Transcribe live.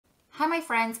Hi my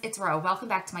friends, it's Ro. Welcome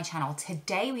back to my channel.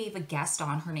 Today we have a guest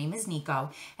on. Her name is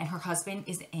Nico and her husband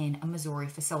is in a Missouri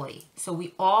facility. So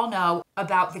we all know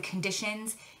about the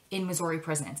conditions in Missouri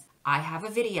prisons. I have a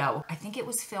video, I think it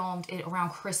was filmed around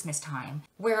Christmas time,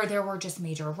 where there were just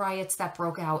major riots that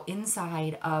broke out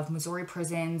inside of Missouri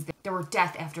prisons. There were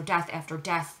death after death after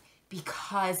death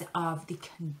because of the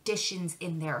conditions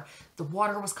in there. The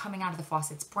water was coming out of the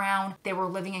faucets brown. They were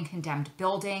living in condemned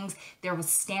buildings. There was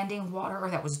standing water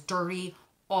that was dirty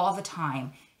all the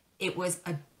time. It was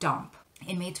a dump.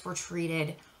 Inmates were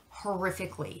treated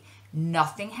horrifically.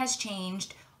 Nothing has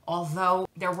changed, although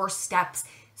there were steps.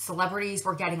 Celebrities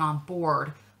were getting on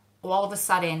board. All of a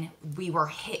sudden, we were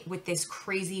hit with this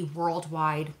crazy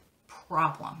worldwide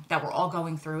problem that we're all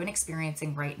going through and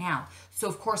experiencing right now. So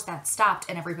of course that stopped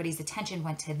and everybody's attention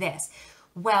went to this.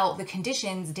 Well, the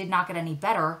conditions did not get any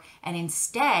better, and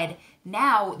instead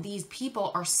now these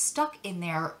people are stuck in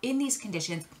there in these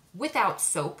conditions without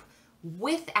soap,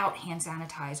 without hand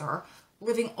sanitizer,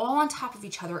 living all on top of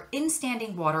each other in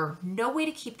standing water, no way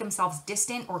to keep themselves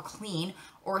distant or clean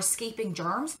or escaping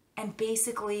germs, and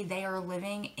basically they are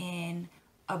living in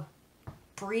a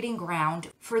breeding ground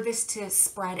for this to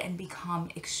spread and become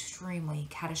extremely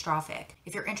catastrophic.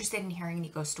 If you're interested in hearing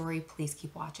Nico's story, please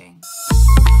keep watching.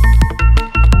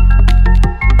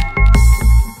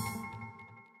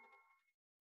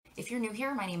 If you're new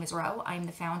here, my name is Ro. I'm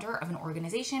the founder of an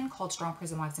organization called Strong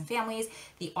Prison Wives and Families,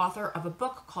 the author of a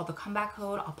book called The Comeback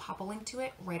Code. I'll pop a link to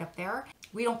it right up there.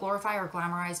 We don't glorify or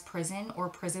glamorize prison or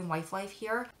prison wife life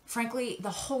here. Frankly,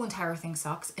 the whole entire thing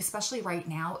sucks, especially right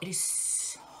now. It is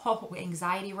so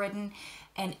anxiety ridden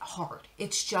and hard.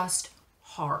 It's just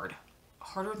hard,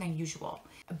 harder than usual.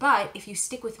 But if you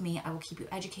stick with me, I will keep you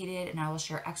educated and I will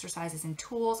share exercises and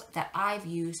tools that I've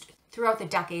used throughout the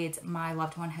decades my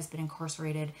loved one has been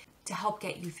incarcerated to help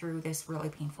get you through this really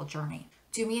painful journey.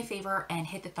 Do me a favor and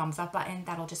hit the thumbs up button.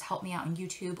 That'll just help me out on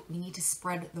YouTube. We need to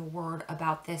spread the word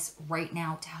about this right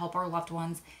now to help our loved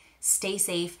ones stay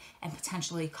safe and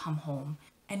potentially come home.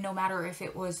 And no matter if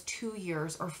it was 2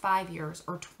 years or 5 years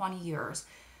or 20 years,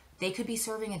 they could be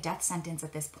serving a death sentence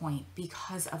at this point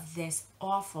because of this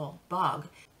awful bug.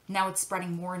 Now it's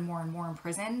spreading more and more and more in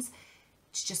prisons.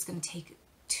 It's just going to take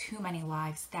too many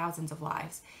lives, thousands of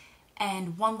lives.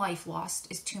 And one life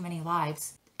lost is too many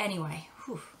lives. Anyway,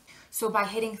 whew. So by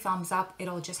hitting thumbs up,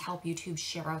 it'll just help YouTube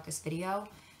share out this video.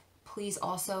 Please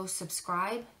also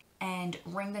subscribe and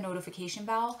ring the notification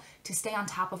bell to stay on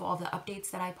top of all the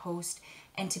updates that I post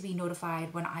and to be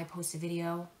notified when I post a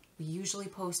video. We usually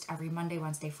post every Monday,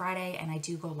 Wednesday, Friday, and I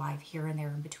do go live here and there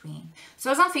in between.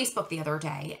 So I was on Facebook the other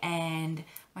day and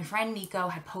my friend Nico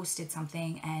had posted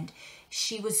something and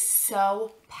she was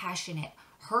so passionate.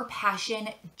 Her passion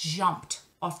jumped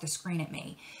off the screen at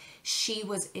me. She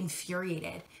was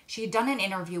infuriated. She had done an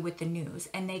interview with the news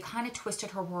and they kind of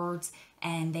twisted her words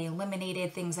and they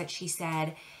eliminated things that she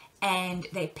said and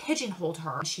they pigeonholed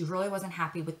her. She really wasn't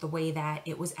happy with the way that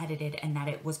it was edited and that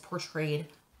it was portrayed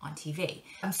on TV.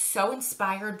 I'm so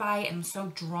inspired by it and I'm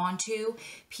so drawn to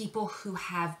people who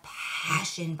have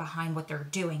passion behind what they're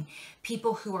doing,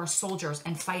 people who are soldiers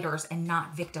and fighters and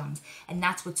not victims. And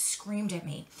that's what screamed at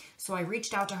me. So I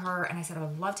reached out to her and I said, I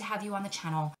would love to have you on the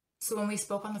channel. So when we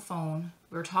spoke on the phone,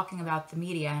 we were talking about the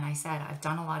media and I said, I've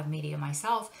done a lot of media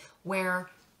myself where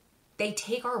they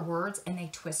take our words and they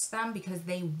twist them because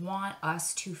they want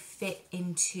us to fit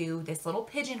into this little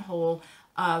pigeonhole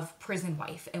of prison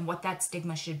wife and what that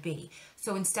stigma should be.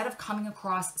 So instead of coming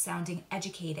across sounding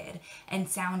educated and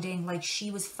sounding like she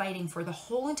was fighting for the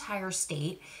whole entire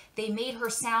state, they made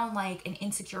her sound like an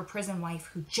insecure prison wife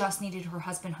who just needed her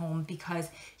husband home because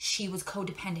she was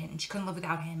codependent and she couldn't live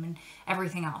without him and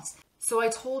everything else. So I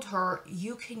told her,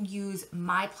 you can use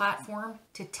my platform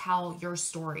to tell your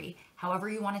story. However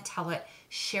you want to tell it,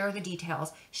 share the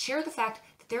details, share the fact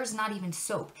that there's not even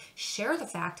soap, share the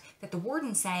fact that the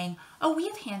warden's saying, oh, we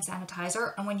have hand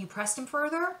sanitizer, and when you pressed him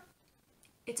further,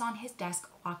 it's on his desk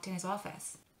locked in his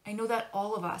office. I know that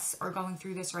all of us are going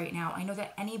through this right now. I know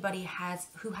that anybody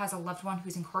who has a loved one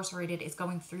who's incarcerated is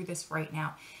going through this right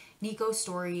now. Nico's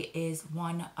story is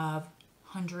one of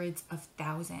hundreds of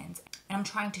thousands. And I'm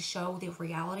trying to show the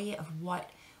reality of what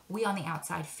we on the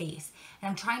outside face. And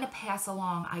I'm trying to pass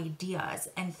along ideas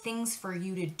and things for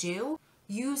you to do.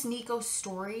 Use Nico's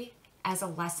story as a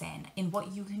lesson in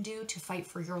what you can do to fight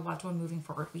for your loved one moving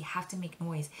forward. We have to make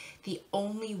noise. The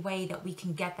only way that we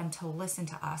can get them to listen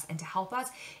to us and to help us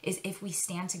is if we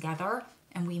stand together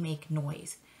and we make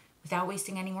noise. Without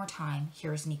wasting any more time,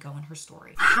 here's Nico and her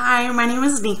story. Hi, my name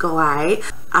is Nikolai.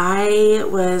 I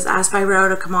was asked by Ro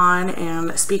to come on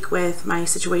and speak with my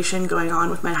situation going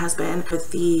on with my husband with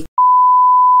the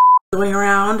going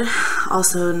around,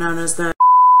 also known as the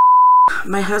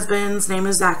my husband's name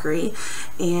is Zachary,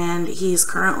 and he's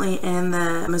currently in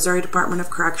the Missouri Department of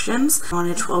Corrections on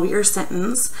a 12-year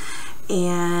sentence,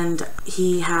 and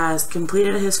he has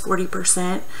completed his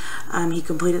 40%. He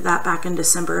completed that back in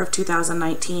December of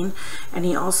 2019, and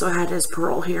he also had his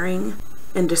parole hearing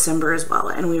in December as well,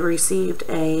 and we received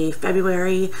a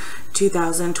February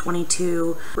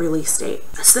 2022 release date.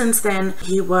 Since then,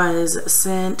 he was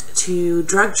sent to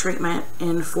drug treatment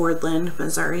in Fordland,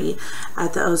 Missouri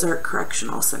at the Ozark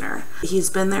Correctional Center. He's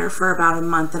been there for about a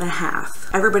month and a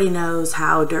half. Everybody knows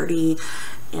how dirty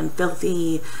and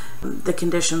filthy the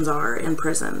conditions are in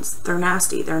prisons. They're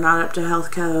nasty. They're not up to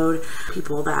health code.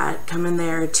 People that come in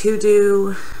there to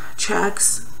do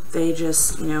checks, they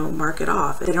just, you know, mark it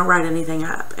off. They don't write anything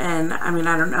up. And I mean,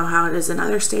 I don't know how it is in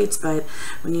other states, but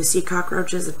when you see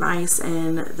cockroaches and mice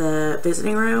in the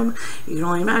visiting room, you can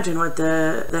only imagine what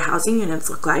the housing units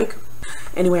look like.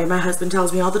 Anyway, my husband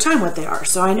tells me all the time what they are,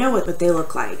 so I know what they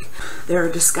look like. They're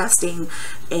disgusting.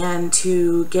 And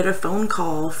to get a phone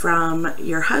call from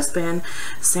your husband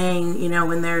saying, you know,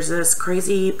 when there's this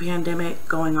crazy pandemic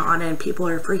going on and people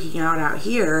are freaking out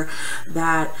here,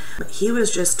 that he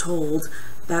was just told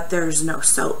that there's no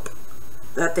soap,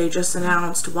 that they just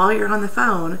announced while you're on the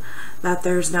phone that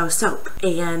there's no soap.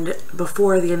 And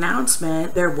before the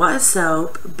announcement, there was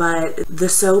soap, but the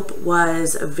soap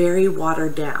was very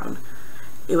watered down.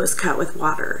 It was cut with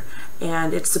water,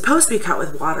 and it's supposed to be cut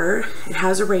with water. It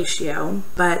has a ratio,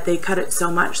 but they cut it so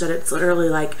much that it's literally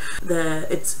like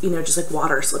it's, you know, just like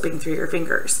water slipping through your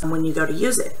fingers when you go to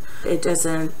use it. It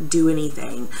doesn't do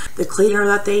anything. The cleaner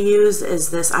that they use is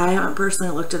this, I haven't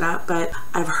personally looked it up, but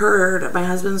I've heard, my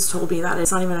husband's told me that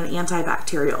it's not even an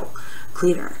antibacterial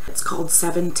cleaner. It's called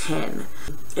 710.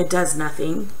 It does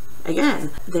nothing. Again,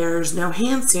 there's no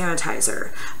hand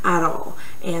sanitizer at all.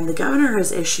 And the governor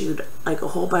has issued like a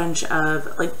whole bunch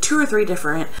of, like 2 or 3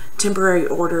 different temporary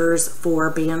orders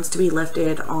for bans to be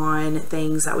lifted on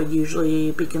things that would usually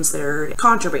be considered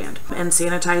contraband. And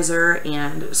sanitizer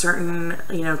and certain,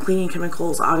 you know, cleaning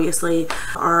chemicals obviously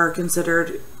are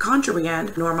considered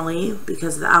contraband normally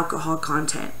because of the alcohol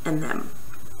content in them.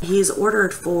 He's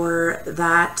ordered for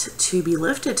that to be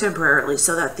lifted temporarily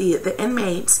so that the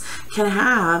inmates can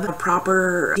have a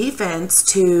proper defense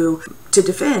to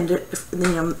defend, you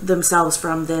know, themselves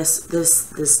from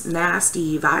this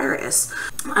nasty virus.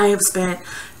 I have spent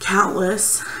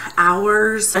countless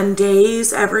hours and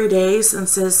days every day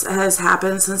since this has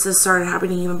happened, since this started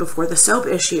happening, even before the soap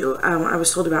issue I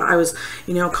was told about. I was,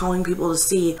 you know, calling people to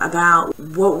see about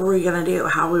what were we going to do,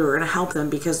 how we were going to help them,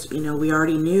 because, you know, we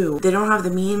already knew they don't have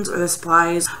the means or the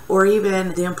supplies or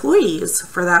even the employees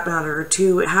for that matter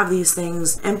to have these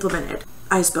things implemented.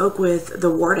 I spoke with the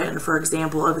warden, for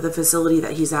example, of the facility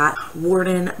that he's at,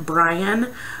 Warden Brian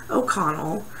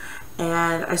O'Connell,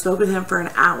 and I spoke with him for an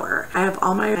hour. I have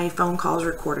all my phone calls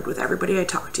recorded with everybody I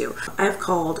talked to. I've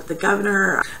called the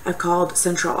governor, I've called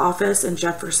central office in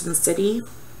Jefferson City,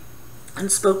 and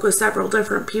spoke with several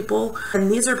different people. And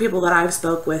these are people that I've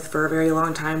spoke with for a very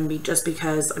long time, just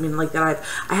because, I mean, like that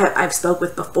I've spoke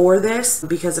with before this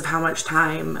because of how much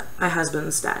time my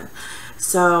husband's done.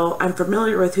 So I'm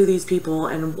familiar with who these people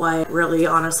and what really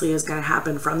honestly is going to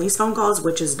happen from these phone calls,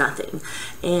 which is nothing.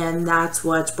 And that's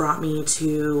what's brought me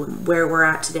to where we're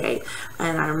at today.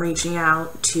 And I'm reaching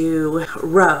out to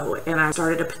Roe, and I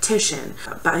started a petition,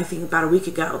 I think about a week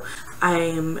ago.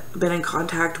 I've been in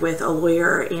contact with a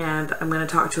lawyer, and I'm going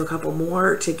to talk to a couple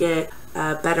more to get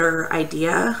a better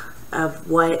idea of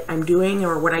what I'm doing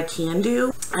or what I can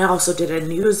do. I also did a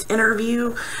news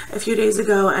interview a few days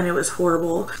ago, and it was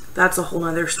horrible. That's a whole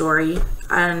nother story.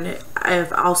 And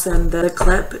I'll send the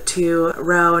clip to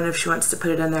Roe, and if she wants to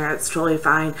put it in there, it's totally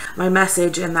fine. My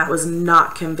message in that was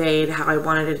not conveyed how I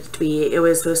wanted it to be. It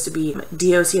was supposed to be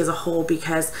DOC as a whole,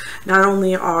 because not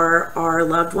only are our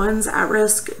loved ones at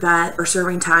risk that are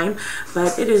serving time,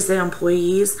 but it is the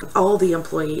employees, all the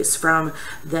employees, from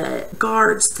the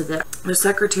guards to the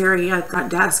secretary at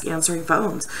front desk answering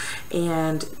phones,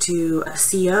 and to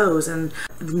COs and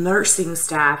the nursing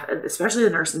staff, especially the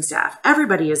nursing staff.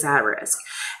 Everybody is at risk.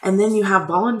 And then you have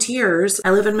volunteers. I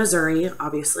live in Missouri,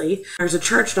 obviously. There's a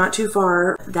church not too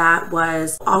far that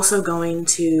was also going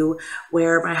to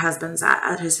where my husband's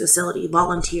at his facility.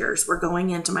 Volunteers were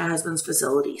going into my husband's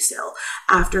facility still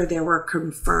after there were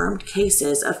confirmed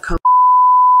cases of COVID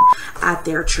at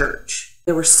their church.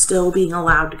 They were still being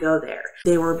allowed to go there.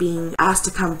 They were being asked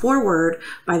to come forward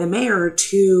by the mayor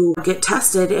to get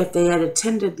tested if they had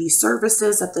attended these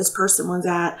services that this person was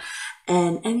at.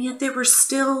 And yet they were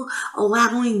still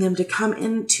allowing them to come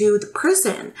into the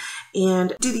prison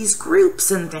and do these groups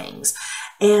and things.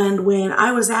 And when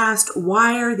I was asked,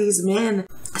 why are these men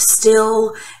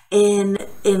still in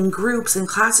groups and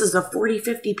classes of 40,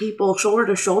 50 people shoulder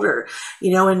to shoulder,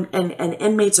 you know, and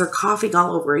inmates are coughing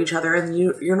all over each other, and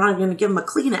you're not going to give them a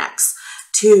Kleenex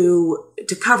to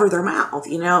cover their mouth,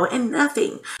 you know, and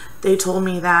nothing. They told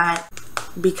me that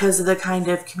because of the kind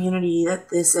of community that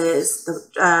this is,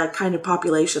 the kind of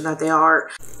population that they are,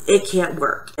 it can't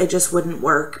work. It just wouldn't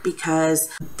work because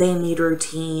they need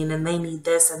routine and they need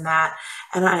this and that.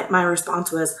 And my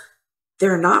response was,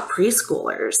 they're not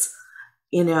preschoolers.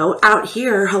 You know, out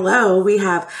here, hello, we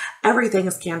have everything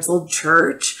is canceled.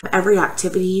 Church, every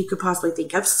activity you could possibly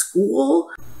think of, school,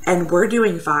 and we're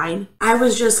doing fine. I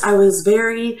was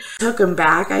very taken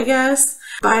back, I guess,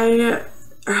 by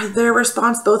their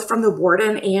response, both from the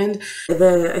warden and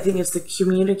I think it's the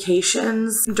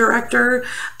communications director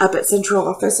up at central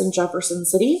office in Jefferson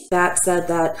City, that said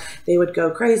that they would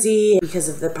go crazy because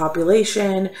of the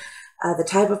population, the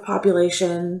type of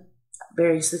population,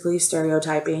 basically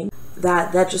stereotyping,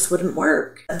 that just wouldn't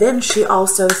work. Then she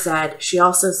also said,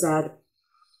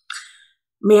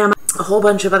 ma'am, a whole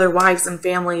bunch of other wives and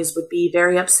families would be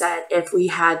very upset if we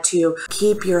had to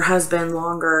keep your husband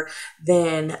longer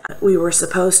than we were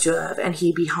supposed to have, and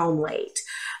he'd be home late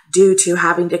due to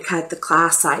having to cut the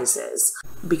class sizes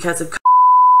because of.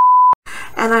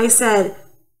 And I said,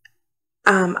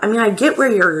 I mean, I get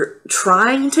where you're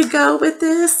trying to go with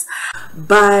this,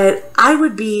 but I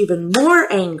would be even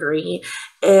more angry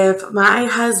if my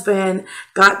husband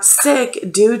got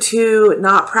sick due to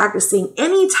not practicing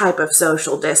any type of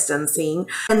social distancing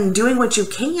and doing what you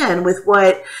can with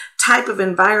what type of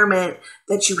environment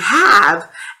that you have,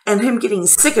 and him getting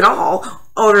sick at all,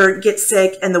 or get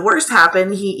sick and the worst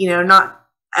happen, he, you know, not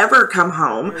ever come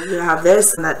home. You have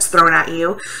this and that's thrown at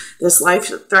you, this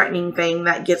life-threatening thing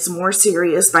that gets more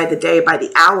serious by the day, by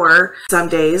the hour, some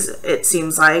days it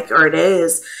seems like, or it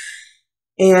is.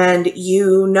 And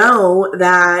you know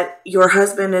that your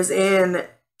husband is in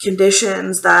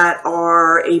conditions that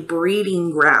are a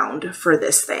breeding ground for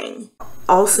this thing.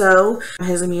 Also,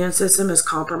 his immune system is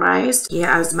compromised. He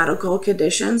has medical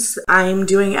conditions. I'm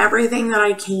doing everything that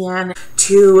I can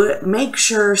to make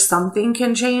sure something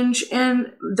can change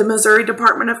in the Missouri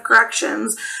Department of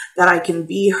Corrections, that I can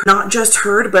be not just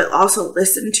heard, but also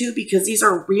listened to, because these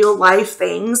are real life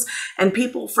things. And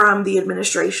people from the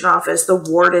administration office, the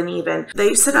warden even,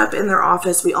 they sit up in their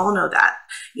office. We all know that,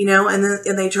 you know, and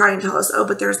they try and tell us, oh,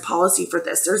 but there's policy for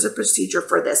this. There's a procedure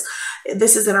for this.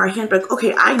 This is in our handbook.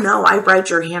 Okay, I know, I read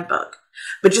your handbook.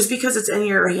 But just because it's in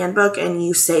your handbook and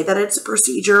you say that it's a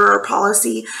procedure or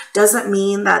policy doesn't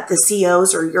mean that the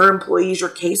COs or your employees, your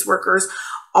caseworkers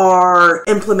are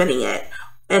implementing it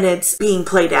and it's being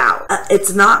played out.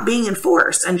 It's not being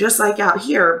enforced. And just like out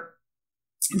here,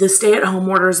 the stay-at-home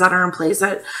orders that are in place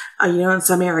at, you know, in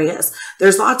some areas,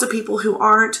 there's lots of people who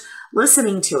aren't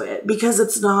listening to it because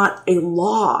it's not a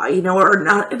law, you know, or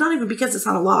not even because it's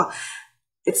not a law.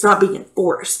 It's not being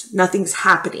enforced. Nothing's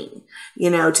happening, you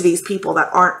know, to these people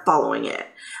that aren't following it.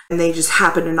 And they just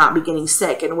happen to not be getting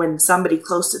sick. And when somebody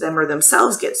close to them or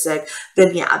themselves get sick,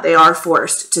 then yeah, they are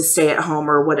forced to stay at home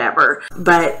or whatever.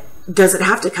 But does it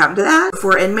have to come to that?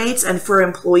 For inmates and for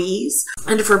employees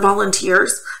and for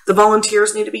volunteers, the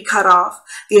volunteers need to be cut off.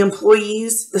 The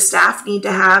employees, the staff need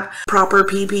to have proper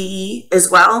PPE as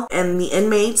well. And the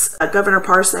inmates, Governor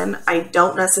Parsons, I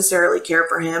don't necessarily care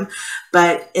for him,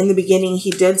 but in the beginning he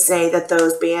did say that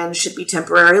those bans should be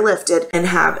temporarily lifted and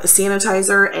have a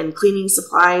sanitizer and cleaning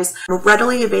supplies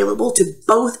readily available to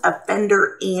both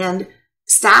offender and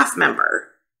staff member.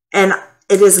 And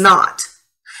it is not.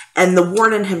 And the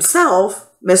warden himself,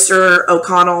 Mr.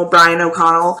 O'Connell, Brian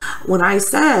O'Connell, when I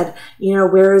said, you know,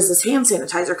 where is this hand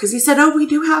sanitizer? Because he said, oh, we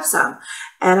do have some.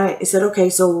 And I said, okay,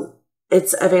 so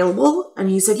it's available? And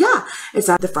he said, yeah, it's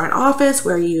at the front office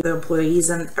where the employees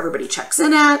and everybody checks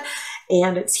in at.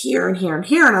 And it's here and here and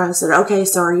here. And I said, okay,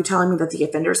 so are you telling me that the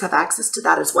offenders have access to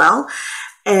that as well?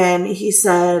 And he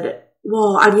said,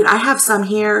 well, I mean, I have some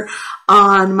here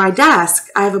on my desk.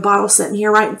 I have a bottle sitting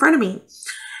here right in front of me.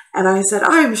 And I said,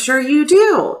 I'm sure you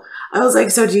do. I was like,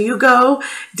 so do you go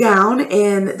down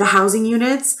in the housing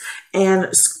units and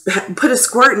put a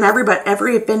squirt in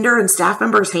every offender and staff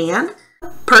member's hand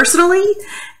personally?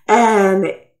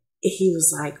 And he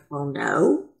was like, well,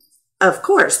 no, of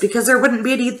course, because there wouldn't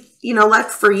be any, you know,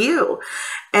 left for you.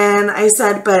 And I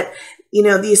said, but, you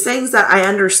know, these things that I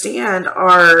understand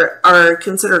are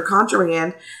considered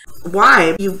contraband.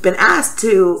 Why? You've been asked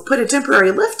to put a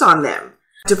temporary lift on them,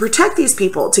 to protect these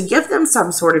people, to give them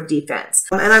some sort of defense.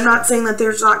 And I'm not saying that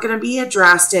there's not going to be a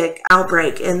drastic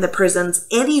outbreak in the prisons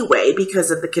anyway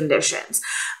because of the conditions,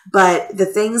 but the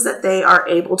things that they are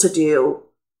able to do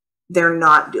they're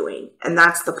not doing. And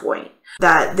that's the point,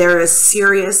 that there is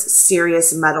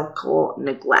serious medical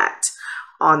neglect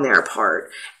on their part.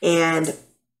 And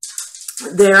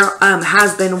there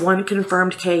has been one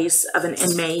confirmed case of an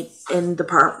inmate in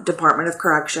the Department of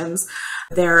Corrections.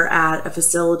 They're at a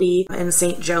facility in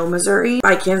St. Joe, Missouri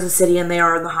by Kansas City, and they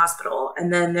are in the hospital.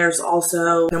 And then there's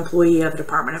also an employee of the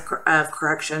Department of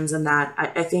Corrections, and that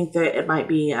I think that it might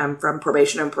be from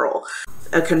probation and parole,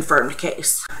 a confirmed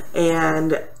case.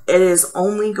 And it is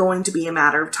only going to be a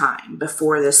matter of time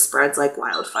before this spreads like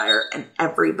wildfire, and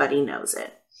everybody knows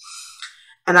it.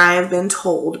 And I have been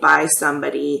told by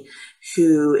somebody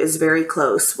who is very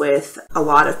close with a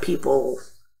lot of people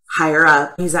higher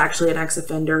up. He's actually an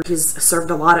ex-offender. He's served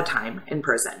a lot of time in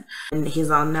prison. And he's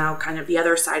on now kind of the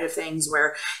other side of things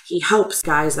where he helps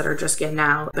guys that are just getting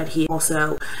out. But he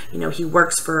also, he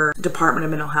works for Department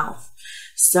of Mental Health.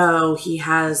 So he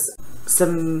has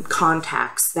some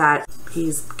contacts that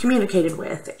he's communicated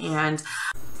with. And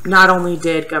not only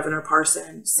did Governor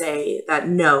Parsons say that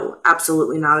no,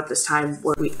 absolutely not at this time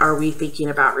are we thinking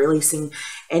about releasing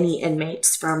any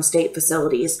inmates from state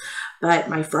facilities, but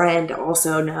my friend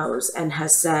also knows and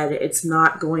has said it's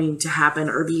not going to happen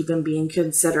or even being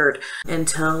considered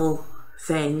until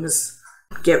things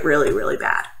get really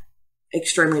bad,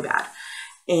 extremely bad.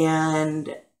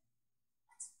 And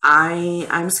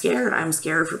I'm scared. I'm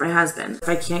scared for my husband. If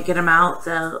I can't get him out,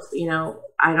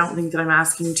 I don't think that I'm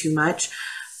asking too much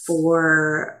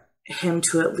for him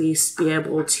to at least be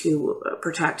able to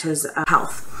protect his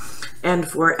health, and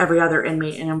for every other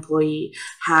inmate and employee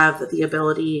have the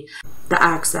ability, the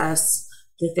access,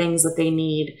 the things that they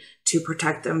need to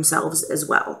protect themselves as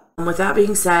well. And with that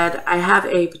being said, I have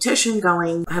a petition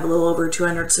going. I have a little over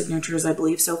 200 signatures, I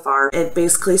believe, so far. It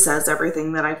basically says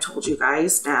everything that I've told you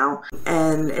guys now,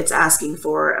 and it's asking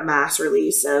for a mass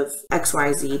release of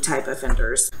XYZ type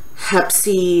offenders. Hep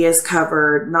C is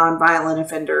covered, nonviolent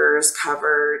offenders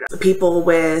covered, people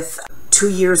with 2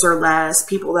 years or less,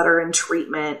 people that are in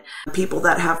treatment, people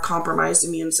that have compromised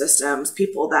immune systems,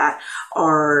 people that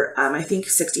are, I think,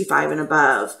 65 and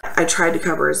above. I tried to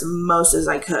cover as most as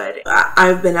I could.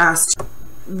 I've been asked,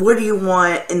 what do you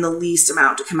want in the least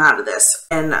amount to come out of this?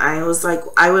 And I was like,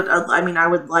 I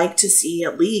would like to see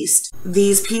at least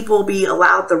these people be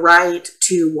allowed the right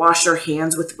to wash their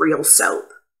hands with real soap.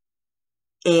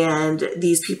 And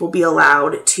these people be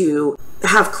allowed to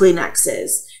have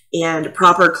Kleenexes and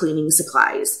proper cleaning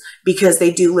supplies, because they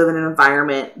do live in an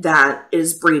environment that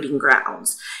is breeding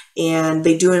grounds, and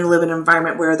they do live in an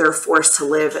environment where they're forced to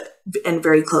live in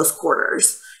very close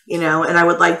quarters, and I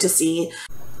would like to see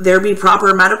there be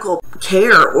proper medical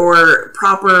care or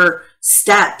proper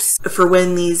steps for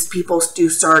when these people do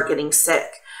start getting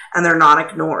sick and they're not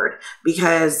ignored,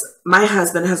 because my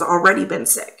husband has already been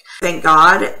sick. Thank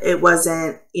God it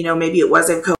wasn't, maybe it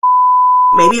wasn't COVID.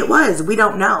 Maybe it was. We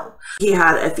don't know. He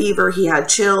had a fever. He had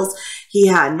chills. He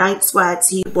had night sweats.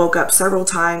 He woke up several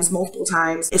times, multiple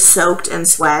times, is soaked in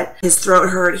sweat. His throat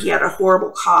hurt. He had a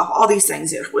horrible cough. All these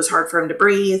things. It was hard for him to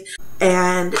breathe.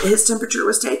 And his temperature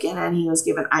was taken, and he was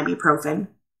given ibuprofen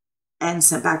and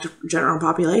sent back to general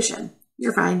population.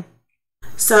 You're fine.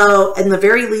 So, in the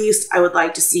very least, I would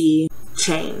like to see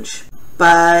change.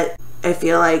 But I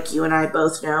feel like you and I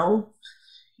both know,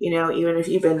 even if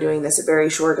you've been doing this a very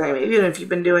short time, even if you've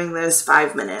been doing this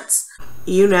 5 minutes,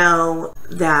 you know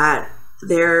that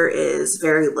there is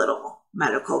very little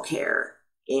medical care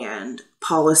and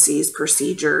policies,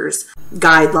 procedures,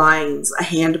 guidelines, a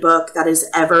handbook that is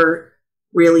ever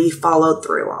really followed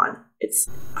through on. It's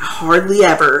hardly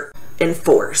ever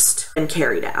enforced and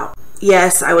carried out.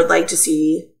 Yes, I would like to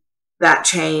see that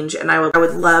change, and I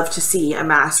would love to see a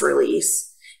mass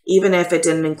release, even if it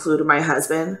didn't include my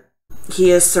husband. He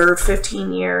has served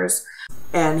 15 years,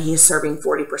 and he's serving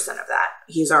 40% of that.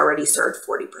 He's already served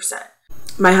 40%.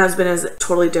 My husband is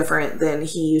totally different than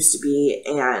he used to be,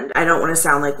 and I don't want to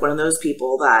sound like one of those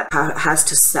people that has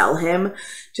to sell him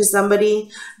to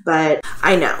somebody, but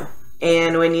I know.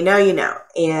 And when you know, you know.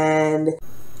 And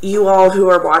you all who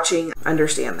are watching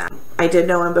understand that. I did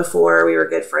know him before. We were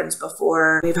good friends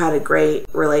before. We've had a great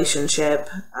relationship.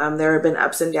 There have been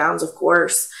ups and downs, of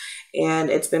course. And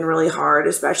it's been really hard,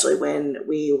 especially when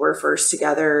we were first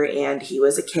together and he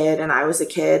was a kid and I was a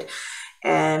kid.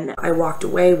 And I walked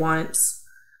away once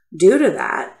due to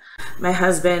that. My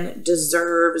husband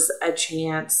deserves a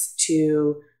chance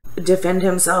to defend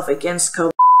himself against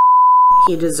COVID.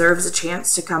 He deserves a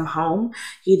chance to come home.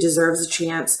 He deserves a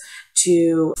chance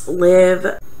to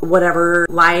live whatever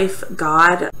life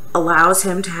God allows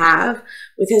him to have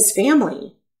with his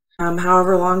family.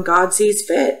 However long God sees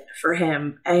fit for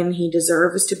him, and he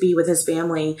deserves to be with his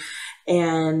family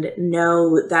and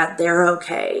know that they're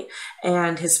okay,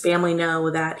 and his family know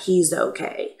that he's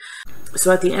okay.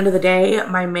 So at the end of the day,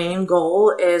 my main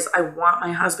goal is I want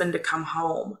my husband to come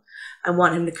home. I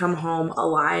want him to come home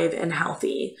alive and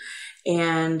healthy.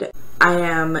 And I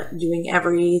am doing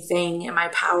everything in my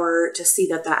power to see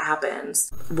that that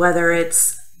happens, whether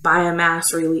it's by a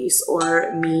mass release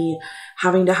or me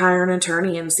having to hire an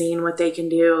attorney and seeing what they can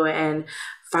do and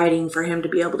fighting for him to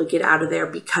be able to get out of there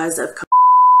because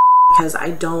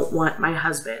I don't want my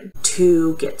husband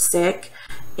to get sick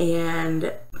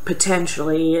and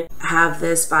potentially have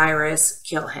this virus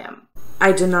kill him.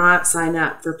 I did not sign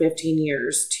up for 15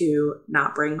 years to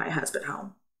not bring my husband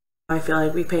home. I feel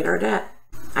like we paid our debt.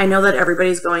 I know that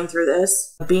everybody's going through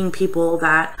this, being people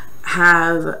that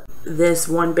have this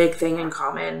one big thing in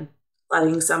common,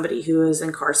 letting somebody who is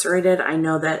incarcerated. I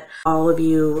know that all of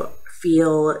you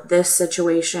feel this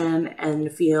situation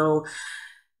and feel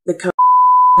the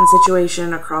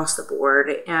situation across the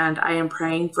board, and I am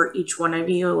praying for each one of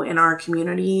you in our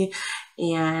community,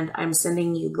 and I'm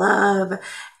sending you love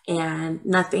and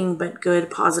nothing but good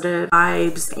positive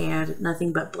vibes and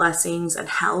nothing but blessings and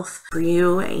health for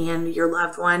you and your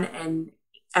loved one and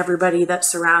everybody that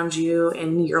surrounds you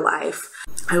in your life.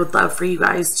 I would love for you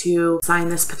guys to sign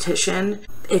this petition.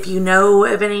 If you know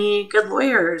of any good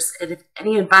lawyers and if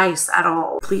any advice at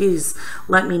all, please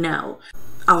let me know.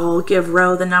 I'll give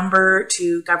Roe the number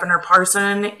to Governor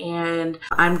Parsons, and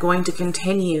I'm going to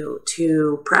continue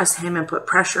to press him and put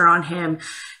pressure on him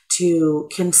to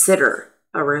consider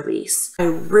a release. I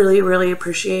really, really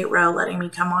appreciate Roe letting me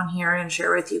come on here and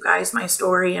share with you guys my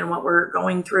story and what we're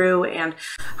going through, and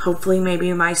hopefully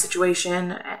maybe my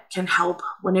situation can help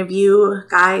one of you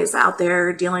guys out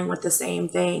there dealing with the same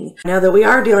thing. I know that we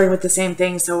are dealing with the same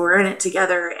thing, so we're in it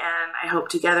together, and I hope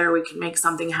together we can make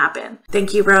something happen.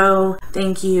 Thank you, Roe.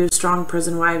 Thank you, Strong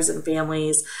Prison Wives and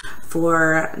Families,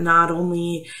 for not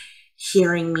only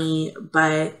hearing me,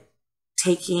 but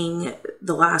taking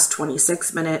the last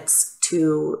 26 minutes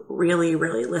to really,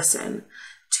 really listen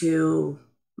to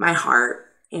my heart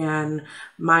and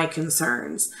my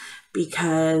concerns,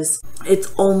 because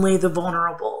it's only the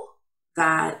vulnerable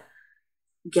that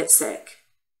get sick,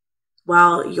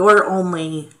 while your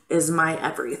only is my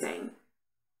everything.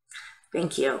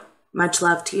 Thank you. Much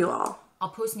love to you all. I'll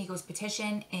post Nico's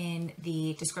petition in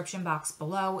the description box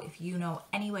below. If you know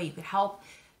any way you could help,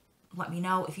 let me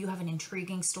know. If you have an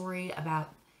intriguing story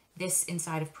about this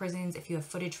inside of prisons, if you have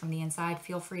footage from the inside,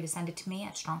 feel free to send it to me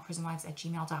at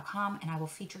strongprisonwives@gmail.com, and I will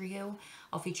feature you.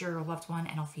 I'll feature your loved one,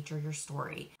 and I'll feature your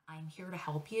story. I'm here to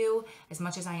help you as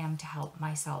much as I am to help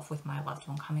myself with my loved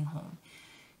one coming home.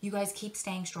 You guys keep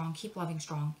staying strong, keep loving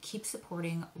strong, keep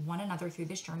supporting one another through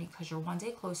this journey, because you're one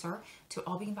day closer to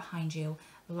all being behind you.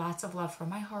 Lots of love from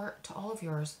my heart to all of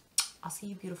yours. I'll see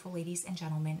you beautiful ladies and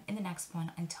gentlemen in the next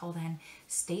one. Until then,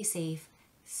 stay safe,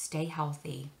 stay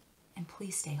healthy, and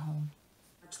please stay home.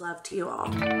 Much love to you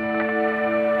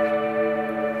all.